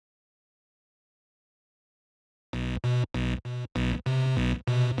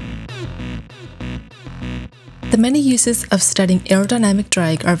The many uses of studying aerodynamic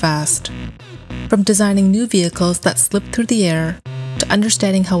drag are vast, from designing new vehicles that slip through the air to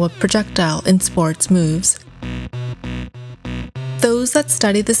understanding how a projectile in sports moves. Those that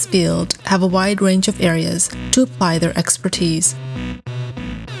study this field have a wide range of areas to apply their expertise.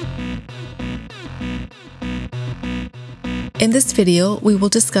 In this video, we will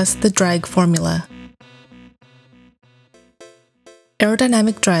discuss the drag formula.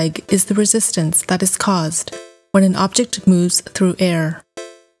 Aerodynamic drag is the resistance that is caused when an object moves through air.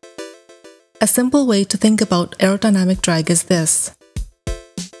 A simple way to think about aerodynamic drag is this.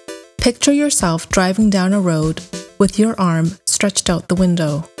 Picture yourself driving down a road with your arm stretched out the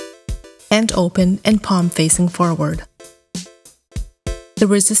window, hand open and palm facing forward. The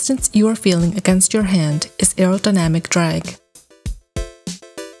resistance you are feeling against your hand is aerodynamic drag.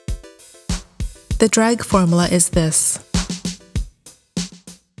 The drag formula is this.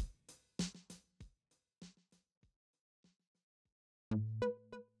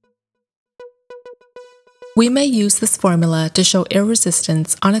 We may use this formula to show air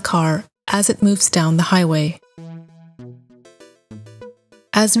resistance on a car as it moves down the highway.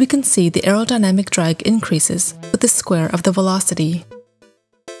 As we can see, the aerodynamic drag increases with the square of the velocity.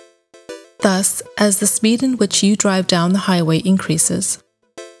 Thus, as the speed in which you drive down the highway increases,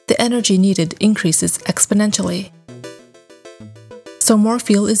 the energy needed increases exponentially. So more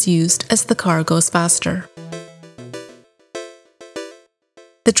fuel is used as the car goes faster.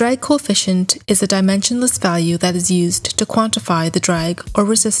 The drag coefficient is a dimensionless value that is used to quantify the drag or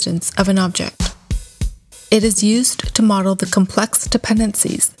resistance of an object. It is used to model the complex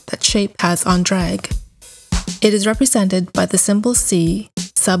dependencies that shape has on drag. It is represented by the symbol C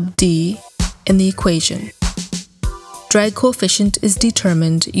sub d in the equation. Drag coefficient is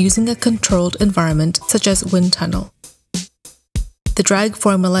determined using a controlled environment such as wind tunnel. The drag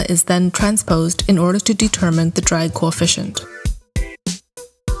formula is then transposed in order to determine the drag coefficient.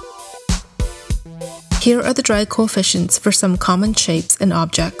 Here are the drag coefficients for some common shapes and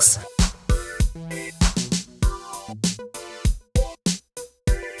objects.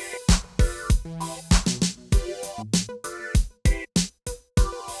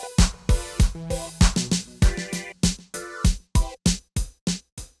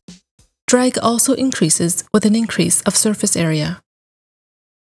 Drag also increases with an increase of surface area.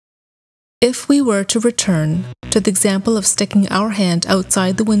 If we were to return to the example of sticking our hand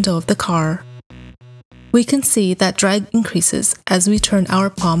outside the window of the car, we can see that drag increases as we turn our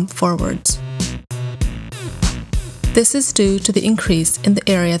palm forwards. This is due to the increase in the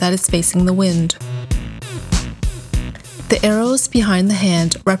area that is facing the wind. The arrows behind the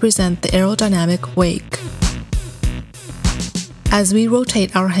hand represent the aerodynamic wake. As we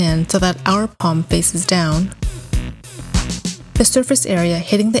rotate our hand so that our palm faces down, the surface area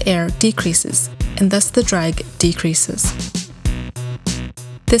hitting the air decreases, and thus the drag decreases.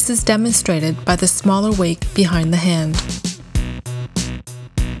 This is demonstrated by the smaller wake behind the hand.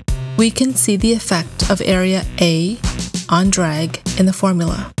 We can see the effect of area A on drag in the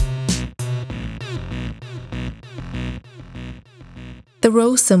formula. The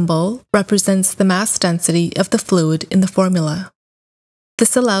rho symbol represents the mass density of the fluid in the formula.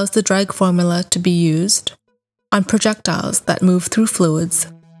 This allows the drag formula to be used on projectiles that move through fluids,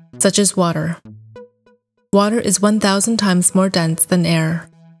 such as water. Water is 1,000 times more dense than air.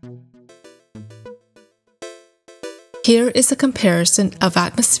 Here is a comparison of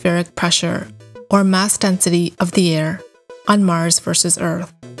atmospheric pressure, or mass density of the air, on Mars versus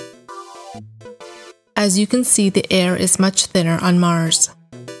Earth. As you can see, the air is much thinner on Mars.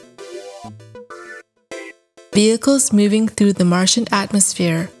 Vehicles moving through the Martian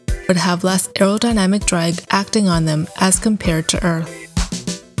atmosphere would have less aerodynamic drag acting on them as compared to Earth.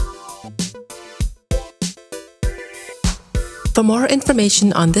 For more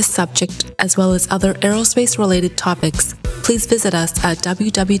information on this subject, as well as other aerospace-related topics, please visit us at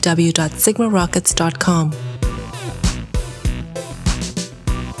www.sigmarockets.com.